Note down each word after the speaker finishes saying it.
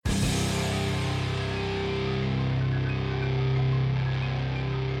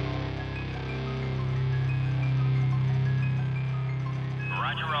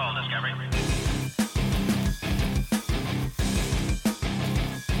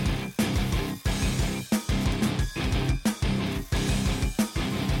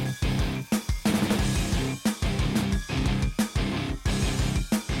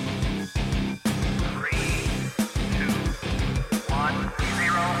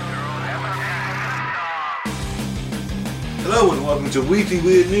Hello and welcome to Weekly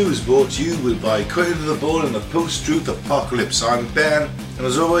Weird News, brought to you by Credit to the Ball in the Post-Truth Apocalypse. I'm Ben, and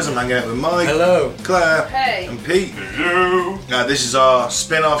as always I'm hanging out with Mike, hello, Claire, hey, and Pete. Hello. This is our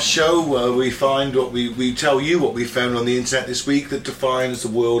spin-off show where we find what we tell you what we found on the internet this week that defines the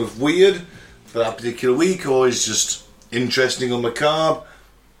world of weird for that particular week, or is just interesting or macabre.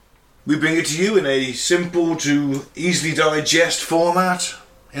 We bring it to you in a simple to easily digest format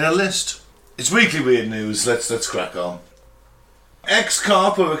in a list. It's Weekly Weird News. Let's crack on.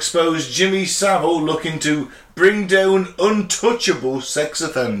 Ex-cop have exposed Jimmy Savile looking to bring down untouchable sex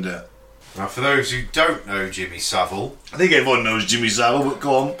offender. Now, for those who don't know Jimmy Savile, I think everyone knows Jimmy Savile, but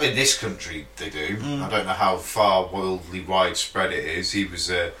go on. in this country they do. I don't know how far worldly widespread it is. He was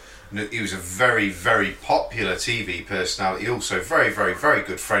a very, very popular TV personality. Also, very, very, very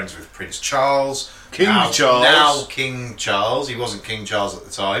good friends with Prince Charles. Now King Charles. He wasn't King Charles at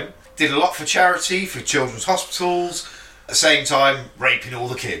the time. Did a lot for charity, for children's hospitals. At the same time, raping all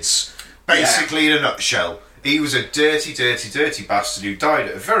the kids. Basically, in a nutshell, he was a dirty, dirty, dirty bastard who died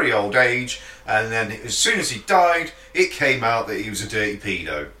at a very old age, and then as soon as he died, it came out that he was a dirty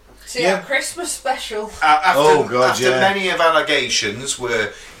pedo. See our Christmas special. After many of allegations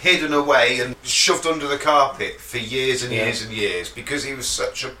were hidden away and shoved under the carpet for years and years and years, because he was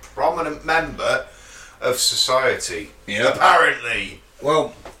such a prominent member of society. Apparently.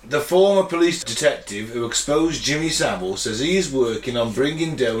 Well, the former police detective who exposed Jimmy Savile says he is working on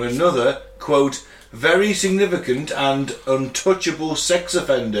bringing down another, quote, very significant and untouchable sex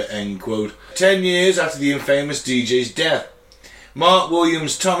offender, end quote, 10 years after the infamous DJ's death. Mark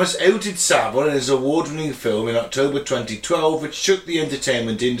Williams Thomas outed Savile in his award-winning film in October 2012, which shook the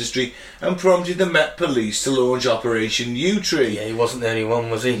entertainment industry and prompted the Met Police to launch Operation U-Tree. Yeah, he wasn't the only one,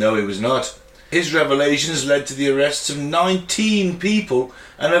 was he? No, he was not. His revelations led to the arrests of 19 people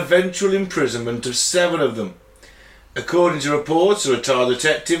and eventual imprisonment of 7 of them. According to reports, a retired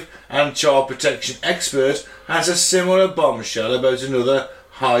detective and child protection expert has a similar bombshell about another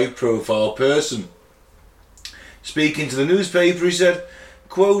high-profile person. Speaking to the newspaper, he said,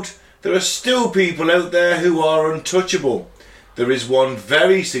 quote, there are still people out there who are untouchable. There is one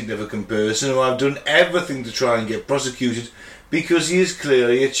very significant person who I've done everything to try and get prosecuted because he is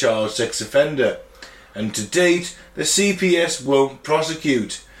clearly a child sex offender. And to date, the CPS won't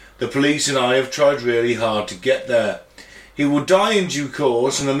prosecute. The police and I have tried really hard to get there. He will die in due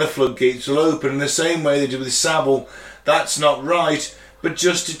course and then the floodgates will open in the same way they did with Savile. That's not right, but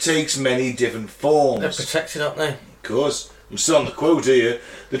just it takes many different forms. They're protected, aren't they? Of course. I'm still on the quote here.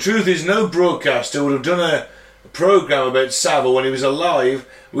 The truth is no broadcaster would have done a programme about Savile when he was alive.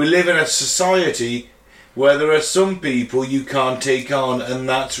 We live in a society where there are some people you can't take on, and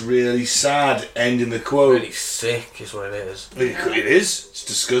that's really sad. Ending the quote. Really sick is what it is. It is. It's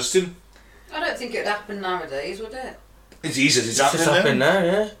disgusting. I don't think it'd happen nowadays, would it? It's easy. It's It's happening now,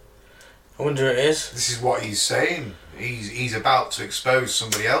 yeah. I wonder who it is. This is what he's saying. He's about to expose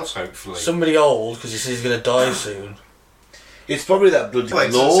somebody else, hopefully. Somebody old, because he says he's going to die soon. It's probably that bloody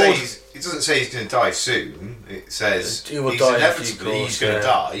Well, Lord. it doesn't say he's going to die soon. It says He will he's die in a inevitably few course, he's going to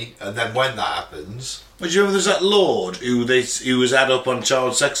yeah. die, and then when that happens... But do you remember there's that Lord who was had up on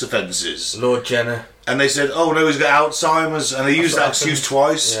child sex offences? Lord Jenner. And they said, oh no, he's got Alzheimer's, and they used that excuse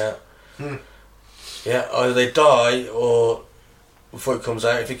twice. Yeah. Yeah, either they die or before it comes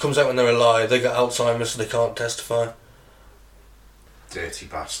out. If it comes out when they're alive, they got Alzheimer's so they can't testify. Dirty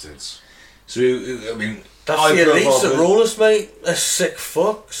bastards. So, I mean... That's the elites that rule us, mate. They're sick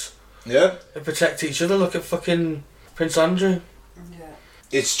fucks. Yeah. They protect each other. Look at fucking Prince Andrew. Yeah.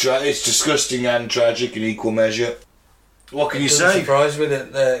 It's disgusting and tragic in equal measure. What can you say? It doesn't surprise me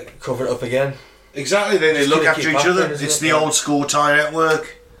that they cover it up again. Exactly, then they Just look gonna after keep each other. happening, It's isn't the it? old school tie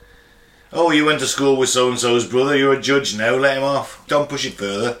network. Oh, you went to school with so-and-so's brother, you're a judge now, let him off. Don't push it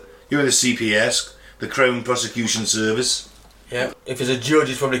further. You're in the CPS, the Crown Prosecution Service. Yeah. If he's a judge,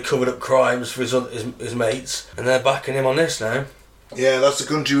 he's probably covered up crimes for his mates, and they're backing him on this now. Yeah, that's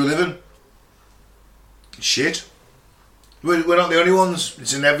the country we live in. Shit. We're not the only ones.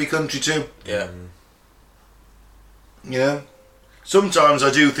 It's in every country too. Yeah. You know? Sometimes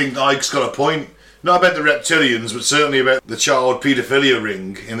I do think Ike's got a point. Not about the reptilians, but certainly about the child paedophilia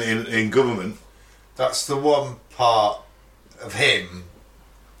ring in government. That's the one part of him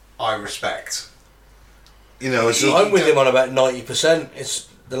I respect. You know, it's I'm with him on about 90%. It's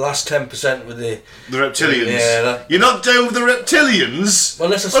the last 10% with the reptilians. Yeah, You're not down with the reptilians? Well,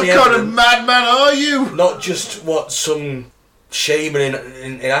 let's what see kind of evidence. madman are you? Not just what some shaman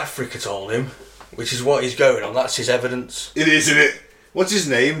in Africa told him, which is what he's going on. That's his evidence. It is, isn't it? What's his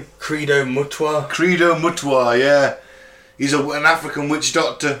name? Credo Mutwa. Credo Mutwa, yeah. He's an African witch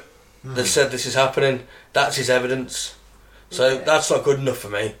doctor. They said this is happening. That's his evidence. So that's not good enough for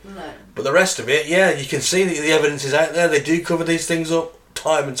me. No. But the rest of it, yeah, you can see that the evidence is out there. They do cover these things up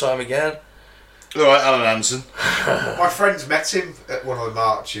time and time again. All right, Alan Hansen. My friends met him at one of the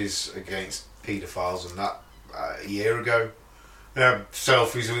marches against paedophiles and that a year ago.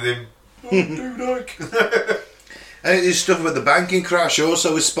 Selfies with him. And his stuff about the banking crash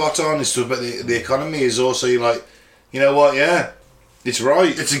also is spot on. His stuff about the economy is also, you're like, you know what, yeah, it's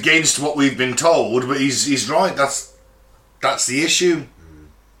right. It's against what we've been told, but he's right. That's the issue.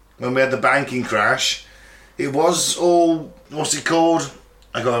 When we had the banking crash, it was all, what's it called?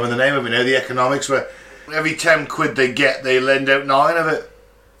 I can't remember the name of it now, the economics, where every 10 quid they get, they lend out 9 of it.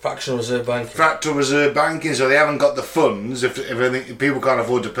 Fractional reserve banking. Fractional reserve banking, so they haven't got the funds, if people can't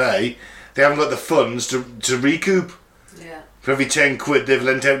afford to pay, they haven't got the funds to recoup. Yeah. For every 10 quid they've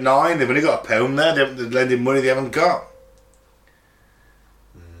lent out 9, they've only got £1 there, they're lending money they haven't got.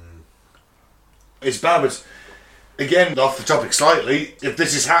 It's bad, but again, off the topic slightly, if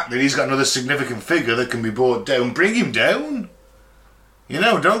this is happening, he's got another significant figure that can be brought down. Bring him down. You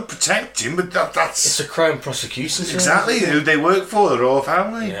know, don't protect him, but that's... It's a Crown prosecution. Exactly, who they work for, the royal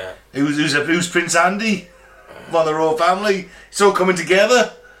family. Yeah. Who's Prince Andy? One of the royal family. It's all coming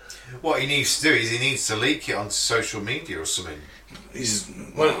together. What he needs to do is he needs to leak it onto social media or something.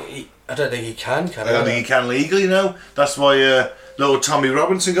 I don't think he can I don't think he can legally, no. That's why little Tommy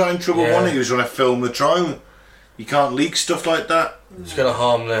Robinson got in trouble, wasn't he? He was trying to film the trial. You can't leak stuff like that. It's going to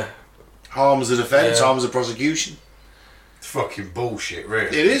harm harms the defence, Yeah. harms the prosecution. It's fucking bullshit, really.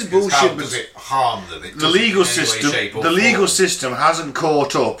 It is Because bullshit, How but does it harm them? It The doesn't legal in any way, system, shape or the legal form. system hasn't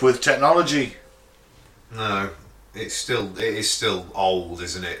caught up with technology. No, it is still old,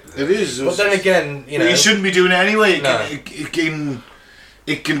 isn't it? It is. But then again, you know... you shouldn't be doing it anyway. No.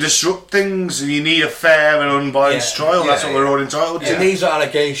 It can disrupt things, and you need a fair and unbiased trial. That's what we're all entitled to. And these are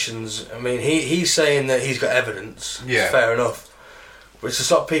allegations. I mean, he's saying that he's got evidence. Yeah. Fair enough. But it's to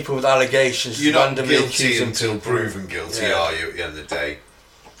stop people with allegations. You're not randomly guilty accusing until people. proven guilty, Yeah. are you, at the end of the day?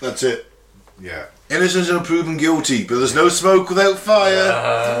 That's it. Yeah. Innocent until proven guilty, but there's no smoke without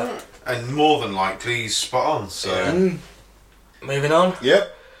fire. And more than likely, he's spot on, so... Moving on.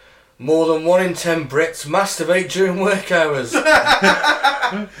 Yep. More than 1 in 10 Brits masturbate during work hours.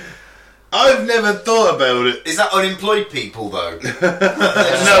 I've never thought about it. Is that unemployed people, though?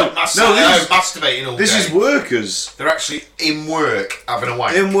 No, masturbating all this day. is workers. They're actually in work, having a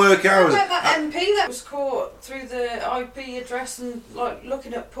wank. In work hours. What about that MP that was caught through the IP address and like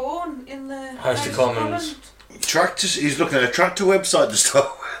looking at porn in the House of Commons. Tractors. He's looking at a tractor website to start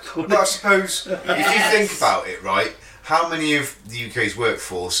with. But I suppose, if you think about it, right, how many of the UK's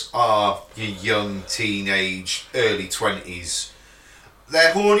workforce are your young, teenage, early 20s?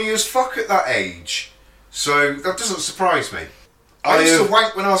 They're horny as fuck at that age. So that doesn't surprise me. I used to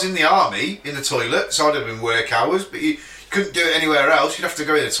wank when I was in the army, in the toilet, so I'd have been work hours, but you couldn't do it anywhere else. You'd have to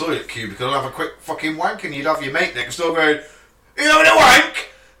go in the toilet cubicle and have a quick fucking wank, and you'd have your mate next door going, "You having a wank?"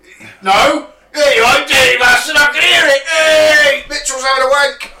 "No." "There you are, dirty bastard, I can hear it. Hey, Mitchell's having a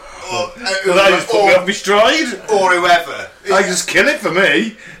wank." Well, that just put me off my stride. Or whoever. I just kill it for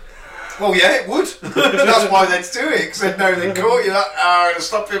me. Well, yeah, it would. That's why they'd do it, because they'd know they caught you. Like, I'm going to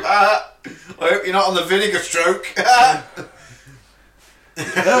stop him. I hope you're not on the vinegar stroke. But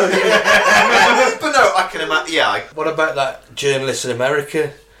no, I can imagine. Yeah. What about that journalist in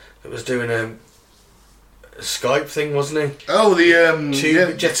America that was doing a Skype thing, wasn't he? Oh,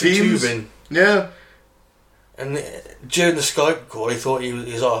 the Jetty Teams. tubing. Yeah. And during the Skype call, he thought he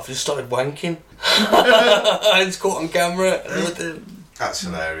was off. He just started wanking. And it's caught on camera and everything. That's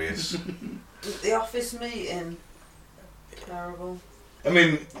hilarious. The office meeting. Terrible. I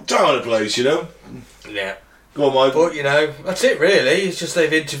mean, time and a place, you know. Yeah. Go on, Mike. But, you know, that's it really. It's just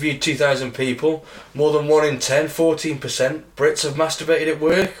they've interviewed 2,000 people. More than 1 in 10, 14% Brits have masturbated at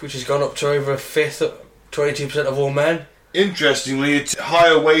work, which has gone up to over a fifth, 22% of all men. Interestingly, it's a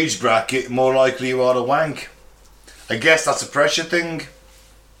higher wage bracket, more likely you are to wank. I guess that's a pressure thing.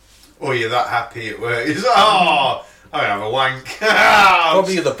 Or you're that happy at work. It's, oh, I'm going to have a wank.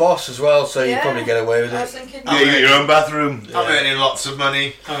 Probably you're the boss as well, so you Yeah, probably get away with I was it. thinking. Yeah, you get your own bathroom. I'm earning lots of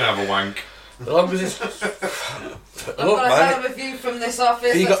money. I'm going to have a wank. As long as it's... I've Look, got a man, hell of a view from this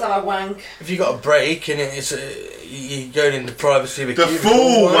office. You Let's got- have a wank. if you got a break and it's you're going into privacy of a The cubicle,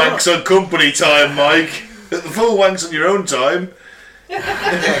 full why not? wanks on company time, Mike. The full wanks on your own time.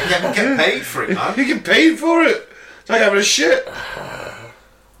 Yeah, get paid for it, man. You get paid for it. It's like having a shit.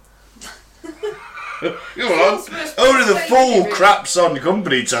 Come on. Only the full craps on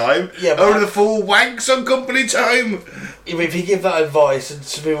company time. Yeah, but- Only the full wanks on company time. I mean, if you give that advice,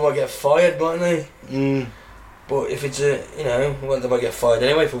 some people might get fired, mightn't they? But if it's well, they might get fired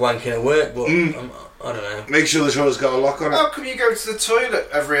anyway for wanking at work, but I don't know. Make sure the toilet's got a lock on it. How come you go to the toilet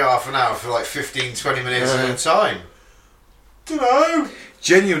every half an hour for like 15-20 minutes at a time? Dunno.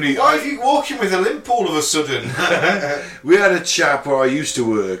 Genuinely, Why are you walking with a limp all of a sudden? we had a chap where I used to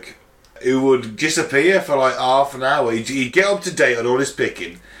work who would disappear for like half an hour. He'd get up to date on all his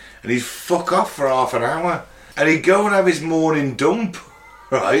picking and he'd fuck off for half an hour. And he'd go and have his morning dump,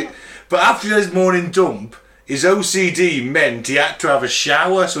 right? But after his morning dump, his OCD meant he had to have a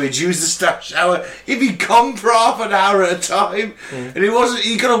shower, so he'd use the staff shower. He'd come for half an hour at a time. And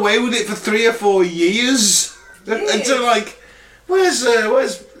he got away with it for 3 or 4 years. Until like, where's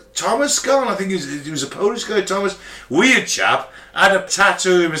Thomas gone? I think he was a Polish guy, Thomas. Weird chap. Had a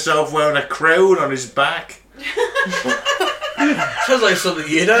tattoo of himself wearing a crown on his back. Sounds like something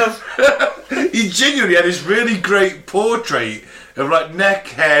you'd have. He genuinely had this really great portrait of like neck,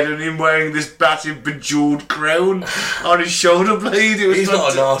 head, and him wearing this battered, bejeweled crown on his shoulder blade. He's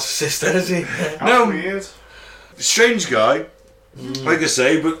not a narcissist, is he? No, weird. strange guy, like I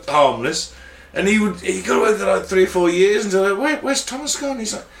say, but harmless. And he got away with it like 3 or 4 years until like, where's Thomas gone?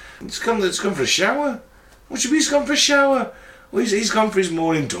 He's like, he's come for a shower. What should be? He's gone for a shower. Well, he's gone for his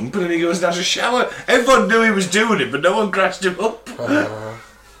morning dump and then he goes and has a shower. Everyone knew he was doing it, but no one grassed him up.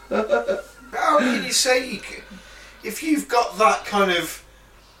 How can you say, if you've got that kind of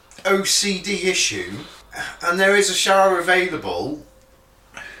OCD issue and there is a shower available,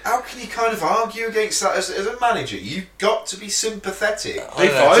 how can you kind of argue against that as a manager? You've got to be sympathetic. They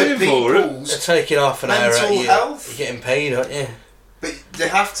fired him for it. They're taking half an hour out of you. Health. You're getting paid, aren't you? But they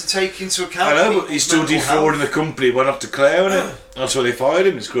have to take into account. I know, but he's still mental defrauding the health. company. He won't have to clear on it. That's why they fired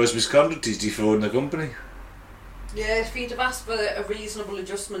him. It's gross misconduct. He's defrauding the company. Yeah, if he'd have asked for a reasonable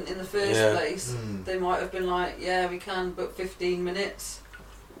adjustment in the first place, they might have been like, yeah, we can, but 15 minutes.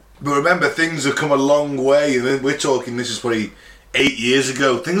 But remember, things have come a long way. And we're talking, this is probably 8 years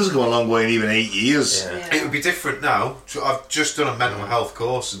ago. Things have come a long way in even 8 years. Yeah. It would be different now. So I've just done a mental health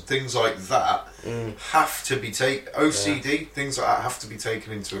course and things like that have to be taken. OCD, things like that have to be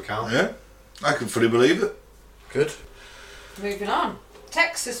taken into account. Yeah, I can fully believe it. Good. Moving on.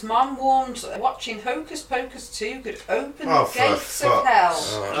 Texas mom warns watching Hocus Pocus 2 could open Oh, the for gates of fuck. hell.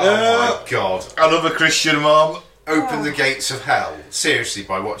 Oh my god. I love a Christian mom. Open the gates of hell. Seriously,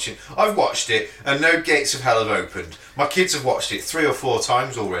 by watching. I've watched it and no gates of hell have opened. My kids have watched it 3 or 4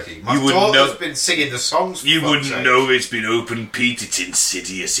 times already. My You wouldn't daughter's know- been singing the songs for You fuck's wouldn't sake. know it's been opened, Pete. It's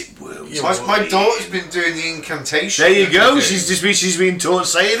insidious. It will. My daughter's been doing the incantation. There you that go. they do. She's been taught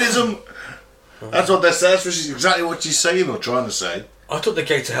Satanism. That's what that says. Which is exactly what she's saying or trying to say. I took the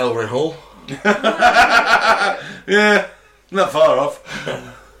gate to hell in Hull. Yeah, not far off.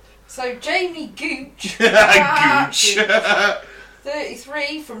 So Jamie Gooch, Gooch.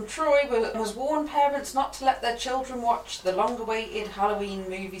 33 from Troy, has warned parents not to let their children watch the long-awaited Halloween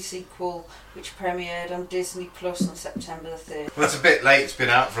movie sequel, which premiered on Disney Plus on September the 3rd. Well, it's a bit late. It's been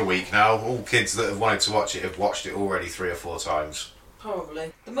out for a week now. All kids that have wanted to watch it have watched it already 3 or 4 times.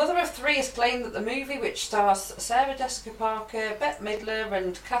 Probably. The mother of 3 has claimed that the movie, which stars Sarah Jessica Parker, Bette Midler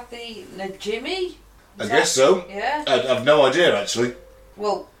and Kathy Najimy... I guess so. Yeah. I've no idea actually.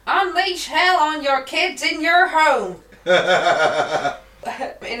 Will unleash hell on your kids in your home. In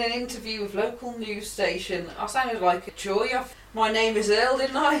an interview with local news station, I sounded like a joy off My Name is Earl,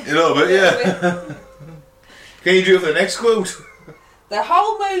 didn't I? A little bit, yeah. Can you do it for the next quote? The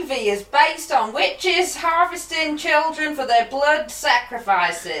whole movie is based on witches harvesting children for their blood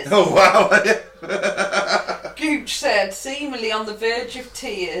sacrifices. Oh wow. Gooch said, seemingly on the verge of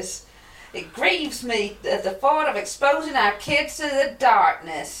tears. It grieves me at the thought of exposing our kids to the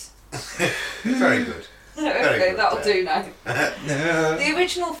darkness. Very good. Okay, good, that'll yeah. do now. The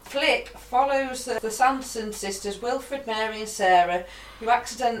original flick follows the Sanderson sisters, Wilfred, Mary and Sarah, who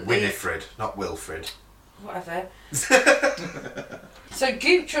accidentally... Winifred, not Wilfred. Whatever. So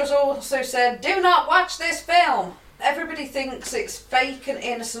Gooch has also said, do not watch this film. Everybody thinks it's fake and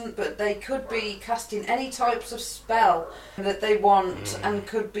innocent, but they could be casting any types of spell that they want, and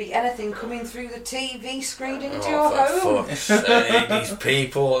could be anything coming through the TV screen into your home. For fuck's sake, these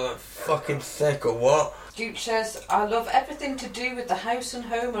people are fucking thick or what? Gooch says, I love everything to do with the house and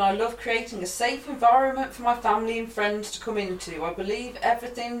home, and I love creating a safe environment for my family and friends to come into. I believe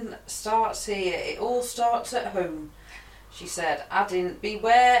everything starts here. It all starts at home, she said, adding,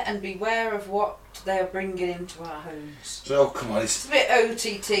 beware and beware of what they're bringing into our homes. So come on, It's a bit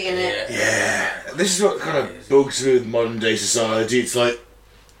OTT, isn't it? yeah. This is what kind of bugs me with modern day society. It's like,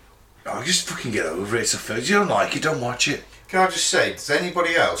 oh, just fucking get over it. It's a film. If you don't like it, don't watch it. Can I just say, does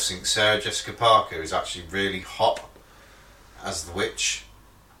anybody else think Sarah Jessica Parker is actually really hot as the witch?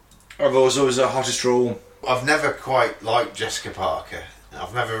 I've also was the hottest role. I've never quite liked Jessica Parker.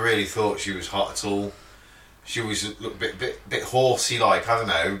 I've never really thought she was hot at all. She always looked a bit horsey, like, I don't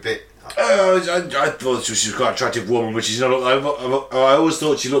know, a bit... I thought she was quite an attractive woman, but she's not. I always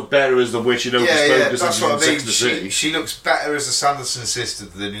thought she looked better as the witch in Hocus Pocus that's what I mean. Sex and the City. She looks better as a Sanderson sister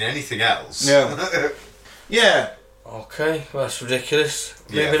than in anything else. Yeah. Yeah. Okay, well, that's ridiculous.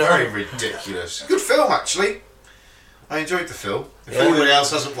 Yeah, Moving very on. ridiculous. Good film, actually. I enjoyed the film. If Yeah. anybody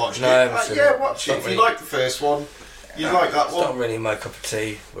else hasn't watched No, I it, haven't seen yeah, it. watch Not it. If really. you like the first one, you like that It's one. not really my cup of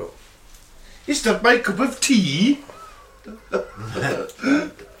tea. But It's not my cup of tea.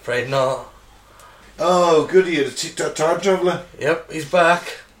 afraid not. Oh, goody, the TikTok time traveller. Yep, he's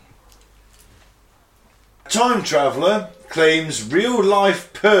back. Time traveller claims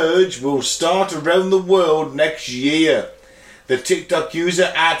real-life purge will start around the world next year. The TikTok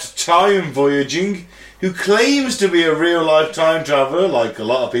user at Time Voyaging, who claims to be a real-life time traveller, like a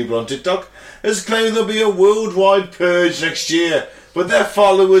lot of people on TikTok, has claimed there'll be a worldwide purge next year, but their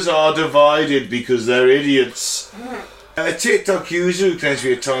followers are divided because they're idiots. A TikTok user who claims to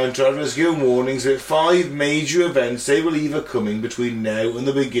be a time traveller has given warnings about 5 major events they believe are coming between now and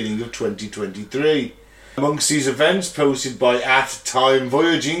the beginning of 2023. Amongst these events posted by at Time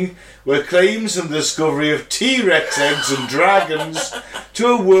Voyaging were claims from the discovery of T-Rex eggs and dragons to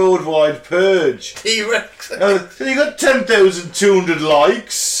a worldwide purge. T-Rex. So you got 10,200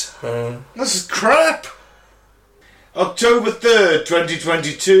 likes. That's crap. October 3rd,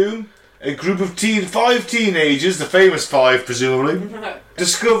 2022, a group of 5 teenagers, the famous 5 presumably,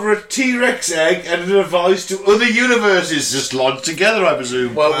 discover a T-Rex egg and a device to other universes just lodged together, I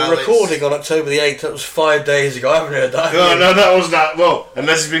presume. Well, we're recording on October the 8th. That was 5 days ago. I haven't heard that. No, that wasn't that. Well,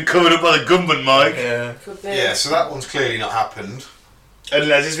 unless it's been covered up by the government, Mike. Yeah. Could be. Yeah, so that one's clearly not happened.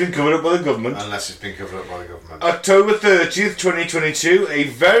 Unless it's been covered up by the government. Unless it's been covered up by the government. October 30th, 2022, a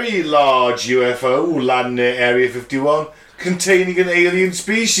very large UFO will land near Area 51 containing an alien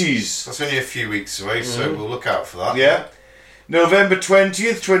species. That's only a few weeks away, so we'll look out for that. Yeah. November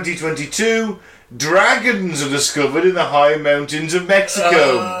 20th, 2022, dragons are discovered in the high mountains of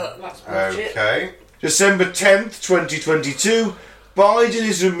Mexico. That's bullshit. Okay. December 10th, 2022, Biden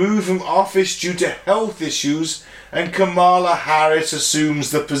is removed from office due to health issues and Kamala Harris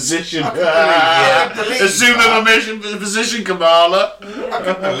assumes the position. I can believe Assume the position, Kamala. I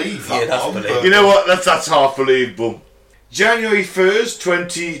can believe that Yeah, that's one, believable. but- You know what? That's half believable. January 1st,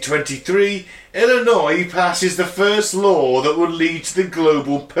 2023, Illinois passes the first law that would lead to the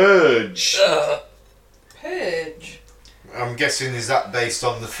global purge. Purge. I'm guessing, is that based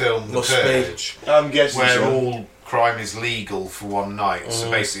on the film The Must be. Purge? I'm guessing Where so. all crime is legal for one night,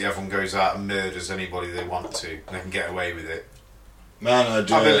 so basically everyone goes out and murders anybody they want to, and they can get away with it. Man, I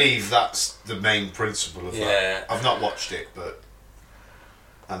do. I believe that's the main principle of Yeah. that. I've not watched it,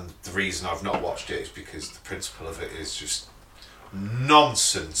 and the reason I've not watched it is because the principle of it is just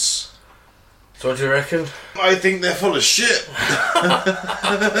nonsense. So what do you reckon? I think they're full of shit.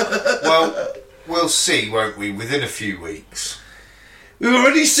 Well, we'll see, won't we, within a few weeks. We've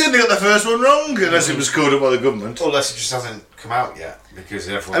already said they got the first one wrong, unless it was called up by the government. Unless it just hasn't come out yet, because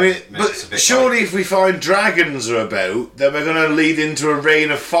everyone... I mean, but surely if we find dragons are about, then we're going to lead into a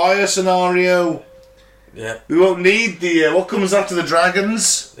rain of fire scenario. Yeah. We won't need the... what comes after the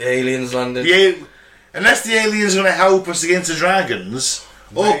dragons? The aliens landed. Unless the aliens are going to help us against the dragons,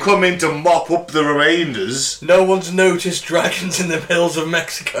 or come in to mop up the remainders. No one's noticed dragons in the hills of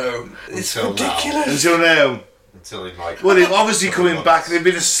Mexico. It's Until now. ridiculous. Until now. Until in like... Well, they've obviously coming back. They've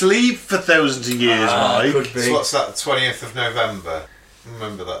been asleep for thousands of years, Mike. Could be. So what's that, the 20th of November?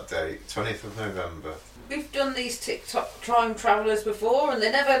 Remember that date, 20th of November. We've done these TikTok time travellers before, and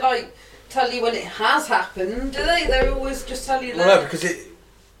they never tell you when it has happened, do they? They always just tell you that. Well, no, because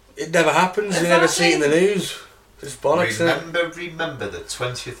it never happens. You never see it in the news. It's bollocks. Isn't it? Remember the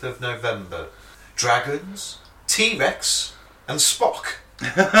 20th of November. Dragons, T-Rex, and Spock.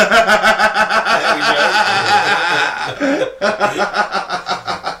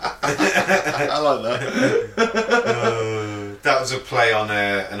 I like that. That was a play on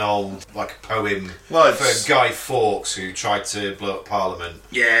an old poem Well, for Guy Fawkes, who tried to blow up Parliament.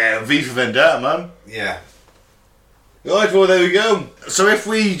 Yeah, V for Vendetta, man. Yeah. Right, well, there we go. So if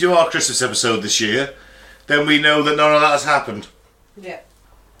we do our Christmas episode this year, then we know that none of that has happened. Yeah.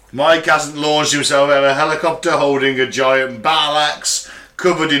 Mike hasn't launched himself out of a helicopter holding a giant battle axe,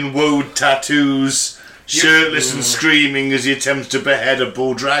 covered in woad tattoos, shirtless and screaming as he attempts to behead a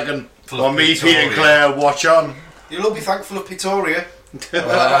bull dragon. While me, Pete and Claire watch on. You'll all be thankful of Pretoria.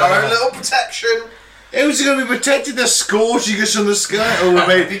 Our own little protection. How's it going to be protected? They're scorching us from the sky.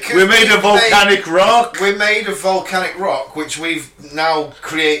 Oh, Because we're made of volcanic rock. We're made of volcanic rock, which we've now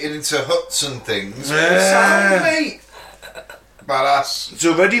created into huts and things. Yeah. So, mate, badass. It's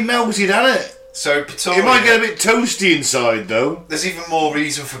already melted, hasn't it? So Pretoria. It might get a bit toasty inside, though. There's even more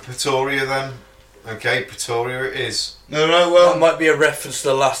reason for Pretoria then. Okay, Pretoria it is. All right, well, That might be a reference to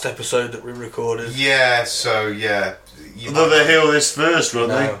the last episode that we recorded. Yeah, so yeah. although they hear this first, won't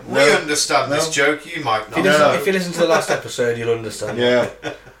No. they? We understand this No. joke, you might If you, not. if you listen to the last episode, you'll understand. Yeah.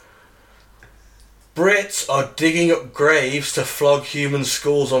 Brits are digging up graves to flog human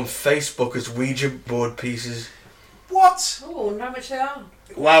skulls on Facebook as Ouija board pieces. What? Oh, know how much they are.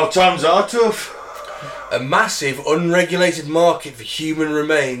 Wow, times are tough. A massive, unregulated market for human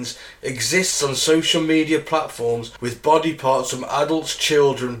remains exists on social media platforms with body parts from adults,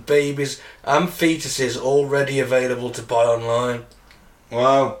 children, babies and fetuses already available to buy online.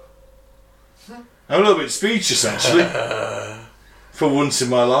 Wow. I'm a little bit speechless, actually. For once in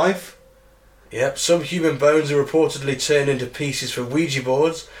my life. Yep, some human bones are reportedly turned into pieces for Ouija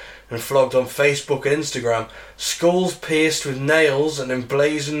boards and flogged on Facebook and Instagram. Skulls pierced with nails and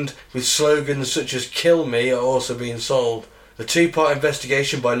emblazoned with slogans such as "Kill me" are also being sold. The two-part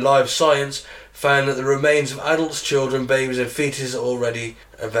investigation by Live Science found that the remains of adults, children, babies and fetuses are already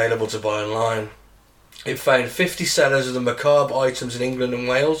available to buy online. It found 50 sellers of the macabre items in England and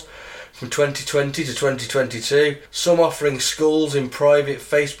Wales from 2020 to 2022, some offering skulls in private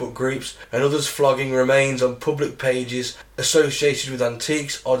Facebook groups and others flogging remains on public pages associated with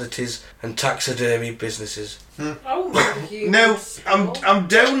antiques, oddities and taxidermy businesses. Oh, No, I'm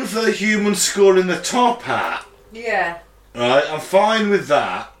down for the human skull in the top hat. Yeah. Right, I'm fine with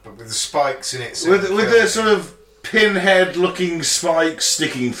that. But with the spikes in it. So With the sort of pinhead-looking spikes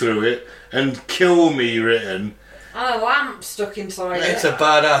sticking through it and "Kill me" written. And a lamp stuck inside It's it. a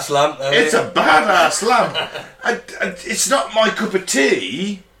badass lamp though. It's a badass lamp. It's not my cup of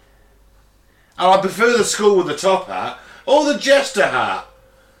tea. And I prefer the skull with the top hat or the jester hat.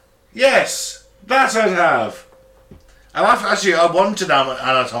 Yes, that I'd have. And I want an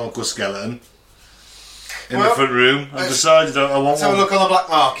anatomical skeleton in the front room. I've decided I want Let's have a one. look on the black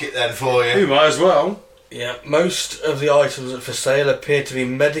market then for You you. might as well. Yeah, most of the items for sale appear to be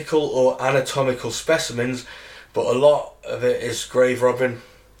medical or anatomical specimens, but a lot of it is grave robbing.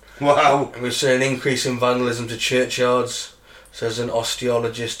 Wow. And we've seen an increase in vandalism to churchyards, says an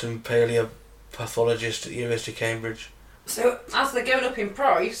osteologist and paleopathologist at the University of Cambridge. So as they're going up in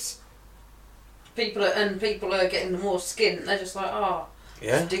price, people are getting more skin. They're just like, oh,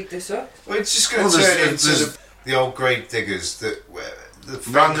 Yeah. let's dig this up. Well, it's just going Well, to turn there's- into the old grave diggers that.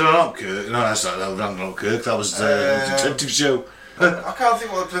 Randall and Hopkirk. No, that's not Randall and Hopkirk. That was the detective show. I can't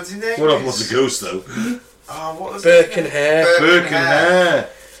think what the bloody name What is. was the ghost though? Oh, what was Burke it? and Hare. Burke and Hare.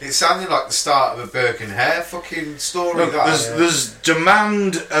 It sounded like the start of a Burke and Hare fucking story. Look, that. there's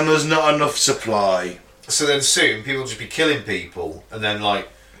demand and there's not enough supply. So then soon people will just be killing people and then like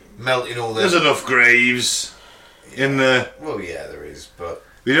melting all There's their. enough graves in the. Well, yeah, there is, but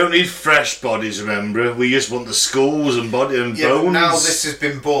We don't need fresh bodies, remember? We just want the skulls and body and yeah. bones. But now this has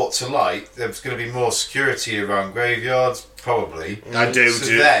been brought to light. There's going to be more security around graveyards, probably. I doubt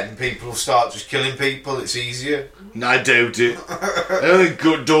So it. then people will start just killing people. It's easier. I doubt it. I don't think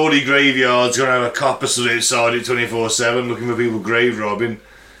good Dawley Graveyard's going to have a copper stood outside it 24/7 looking for people grave robbing.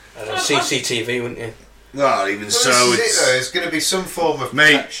 I don't know, CCTV, wouldn't you? Well, even Well, so, this is it's. it, though. There's going to be some form of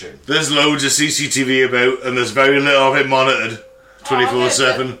Mate, protection. there's loads of CCTV about and there's very little of it monitored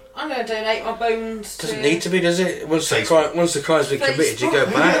 24/7. I'm going to donate my bones to... Doesn't need to be, does it? Once the crime's been committed, you go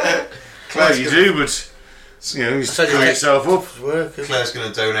Facebook. back. Well, you do, but you know, you So you screw get- yourself up. It's work, isn't it? Claire's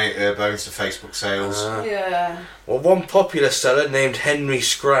going to donate her bones to Facebook sales. Yeah. Well, one popular seller named Henry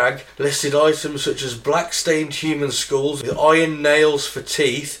Scragg listed items such as black-stained human skulls with iron nails for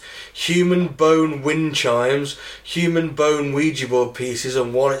teeth, human bone wind chimes, human bone Ouija board pieces,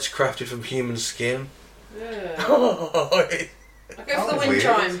 and wallets crafted from human skin. Yeah. Yeah. I go for the Oh, wind weird.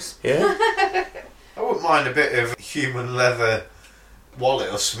 chimes. I wouldn't mind a bit of human leather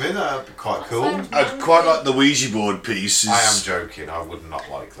wallet or something. That'd be quite cool. sounds- I'd quite like the Ouija board pieces. I am joking. I would not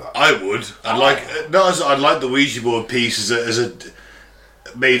like that. I would. I'd like the Ouija board piece as a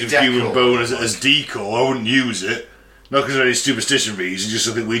made of Decor. human bone as decor. I wouldn't use it. Not because of any superstition reasons, just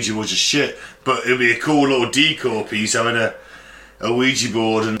I think Ouija boards are shit. But it'd be a cool little decor piece having a Ouija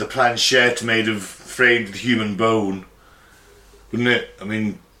board and the planchette made of framed with human bone. Wouldn't it? I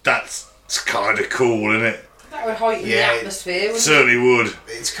mean, that's kind of cool, isn't it? That would heighten Yeah, the atmosphere, wouldn't Certainly would.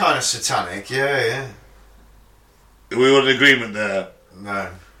 It's kind of satanic. Yeah. Are we all in agreement there? No.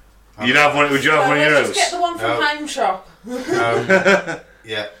 You'd have one. Would you have one in your Let's house? just get the one from No. Home Shop.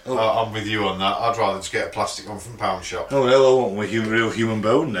 Yeah, Oh. I'm with you on that. I'd rather just get a plastic one from Pound Shop. Oh hell, I want my real human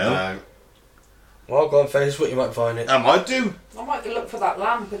bone now. No. Well, go on Facebook, you might find it. I might do. I might go look for that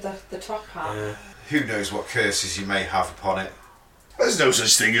lamp with the top hat. Yeah. Who knows what curses you may have upon it? There's no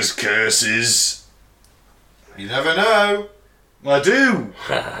such thing as curses. You never know. I do.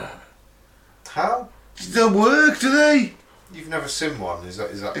 How? They don't work, do they? You've never seen one, is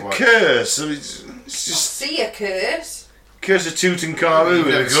that A right? curse. I mean, it's I just see a curse. curse of Tutankhamun. You've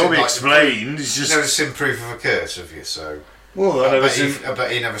never It can all seen, be like, explained. It's You've just. never seen proof of a curse, have you? So Well, I bet you've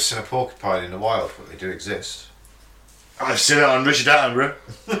never seen a porcupine in the wild, but they do exist. I've seen it on Richard Attenborough.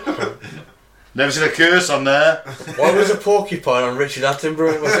 Never seen a curse on there. Why was a porcupine on Richard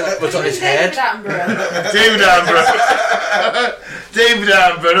Attenborough? Was that his head? David Attenborough. David Attenborough. David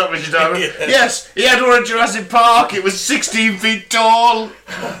Attenborough, not Richard Attenborough. Yeah. Yes, he had one at Jurassic Park. It was 16 feet tall.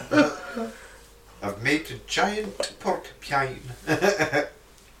 I've made a giant porcupine.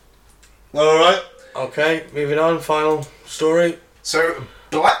 All right. Okay, moving on. Final story. So,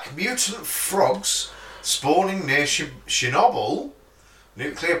 black mutant frogs spawning near Chernobyl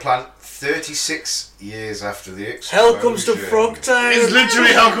nuclear plant 36 years after the explosion. Hell comes to Frogtown. It's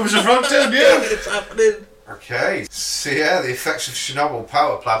literally how comes the Frogtown, yeah. It's happening. Okay, so yeah, the effects of Chernobyl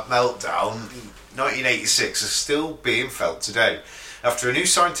power plant meltdown in 1986 are still being felt today, after a new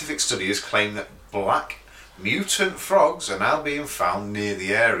scientific study has claimed that black mutant frogs are now being found near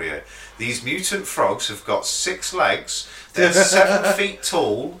the area. These mutant frogs have got 6 legs, they're 7 feet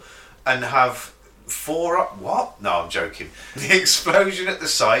tall, and have 4 up. What? No, I'm joking. The explosion at the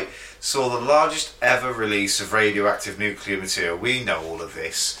site saw the largest ever release of radioactive nuclear material. We know all of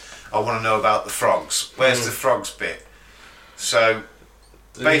this. I want to know about the frogs. Where's the frogs bit? So,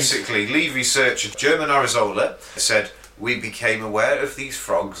 basically, lead researcher German Arizola said, "We became aware of these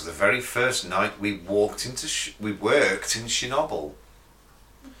frogs the very first night we worked in Chernobyl."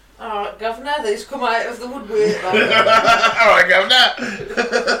 Alright, Governor, these come out of the woodwork. All right, Governor.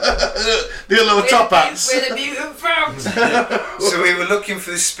 The little top hats. With the mutant frogs. So we were looking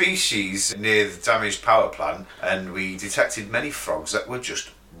for the species near the damaged power plant, and we detected many frogs that were just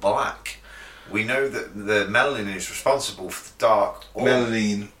black. We know that the melanin is responsible for the dark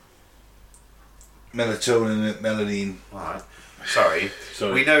Melanine. Melatonin, melanine. Right. Sorry.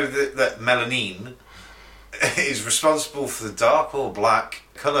 We know that melanin is responsible for the dark or black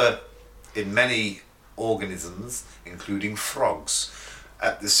colour in many organisms, including frogs.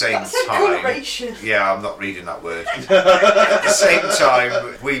 At the same That's a time, coloration. yeah, I'm not reading that word. At the same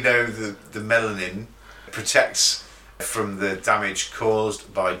time, we know that the melanin protects from the damage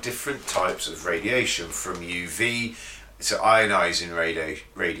caused by different types of radiation, from UV to ionising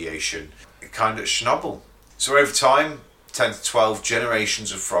radiation, kind of Chernobyl. So over time, 10 to 12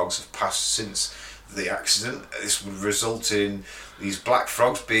 generations of frogs have passed since the accident. This would result in these black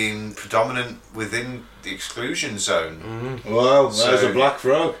frogs being predominant within the exclusion zone. Wow, there's a black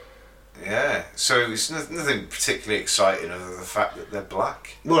frog. Yeah, so it's nothing particularly exciting other than the fact that they're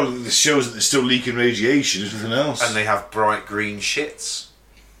black. Well, it shows that they're still leaking radiation, if nothing else. And they have bright green shits.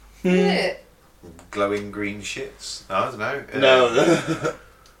 Yeah. Glowing green shits. I don't know. No.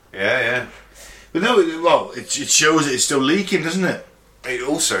 Yeah. But no, it shows that it's still leaking, doesn't it? It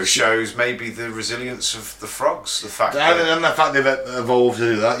also shows maybe the resilience of the frogs. The fact And the fact they've evolved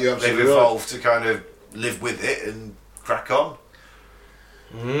to do that, you're they've absolutely right. evolved to kind of live with it and crack on.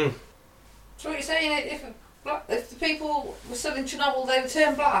 So what you're saying, if the people were still in Chernobyl, they would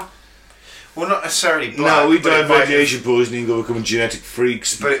turn black? Well, not necessarily black. No, we but die it of might radiation poisoning and become genetic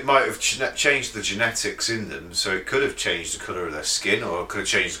freaks. But it might have changed the genetics in them, so it could have changed the colour of their skin, or it could have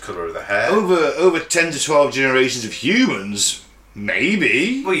changed the colour of their hair. Over 10 to 12 generations of humans,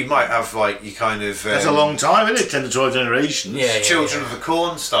 maybe. Well, you might have like you kind of. That's a long time, isn't it? 10 to 12 generations. Yeah. Children of the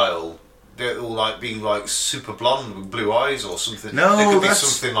Corn style. They're all like being like super blonde with blue eyes or something. No, there could be that's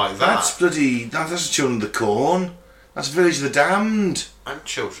something like That's that. bloody. That's Children of the Corn. That's Village of the Damned. And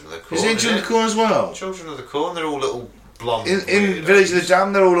Children of the Corn. Is it in Children of the Corn as well? Children of the Corn, they're all little blonde. In weirdos. Village of the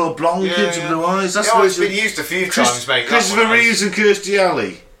Damned, they're all little blonde Yeah, kids yeah. with blue eyes. That's Yeah, it's Village been of- used a few times, mate. that Christopher one. Reeves and Kirstie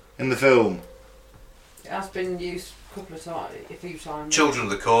Alley in the film. It has been used a few times. Children of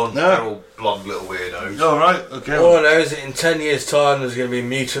the Corn, No. they're all blonde little weirdos. All right, okay. All I know is that in 10 years' time there's going to be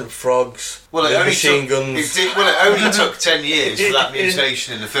mutant frogs, Well, it with only machine took, guns. It only took 10 years for that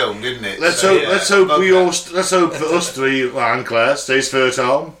mutation in the film, didn't it? Let's So, hope. yeah, Let's hope bugger. Let's hope that us three, and Claire, stays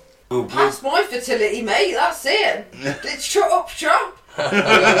fertile. That's my fertility, mate. That's it. It's shut up shop.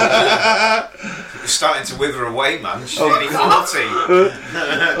 It's starting to wither away, man. She's nearly 40.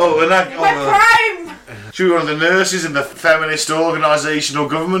 Oh, and that. My prime. She was one of the nurses in the feminist organisation or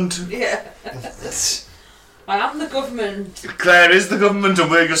government. Yeah. I am the government. Claire is the government,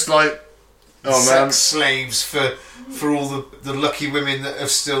 and we're just like, oh man. Sex slaves for all the lucky women that are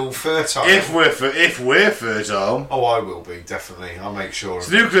still fertile. If we're fertile. Oh, I will be, definitely. I'll make sure.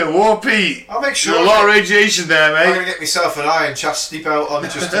 It's nuclear war, Pete. I'll make sure. There's a lot of radiation there, I'm mate. going to get myself an iron chastity belt on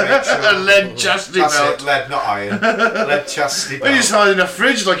just to make sure. A lead chastity That's belt. it, lead, not iron. Lead chastity Well, you just belt. hide in a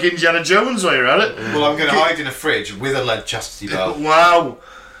fridge like Indiana Jones while you're at it. Well, I'm going to hide in a fridge with a lead chastity belt Wow.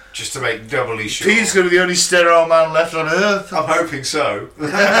 just to make doubly sure. Pete's going to be the only sterile man left on Earth. I'm hoping so. On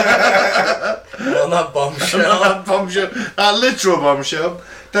that bombshell. That bombshell. That literal bombshell.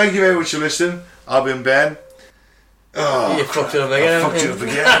 Thank you very much for listening. I've been Ben. Oh, You fucked it up again. I fucked you up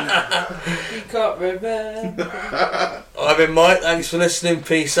again. You can't remember. I've been Mike. Thanks for listening.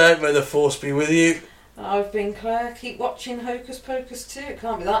 Peace out. May the force be with you. I've been Claire. Keep watching Hocus Pocus 2. It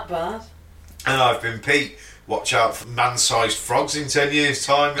can't be that bad. And I've been Pete. Watch out for man-sized frogs in 10 years'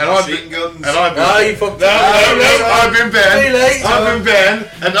 time with And I've machine guns. And I've been, No, you fucked no, I've been Ben. Too late. I've been Ben,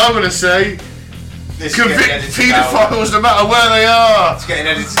 and I'm going to say, This is getting convict edited out. paedophiles no matter where they are. It's getting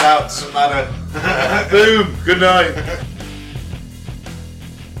edited out, doesn't matter. Boom. Good night.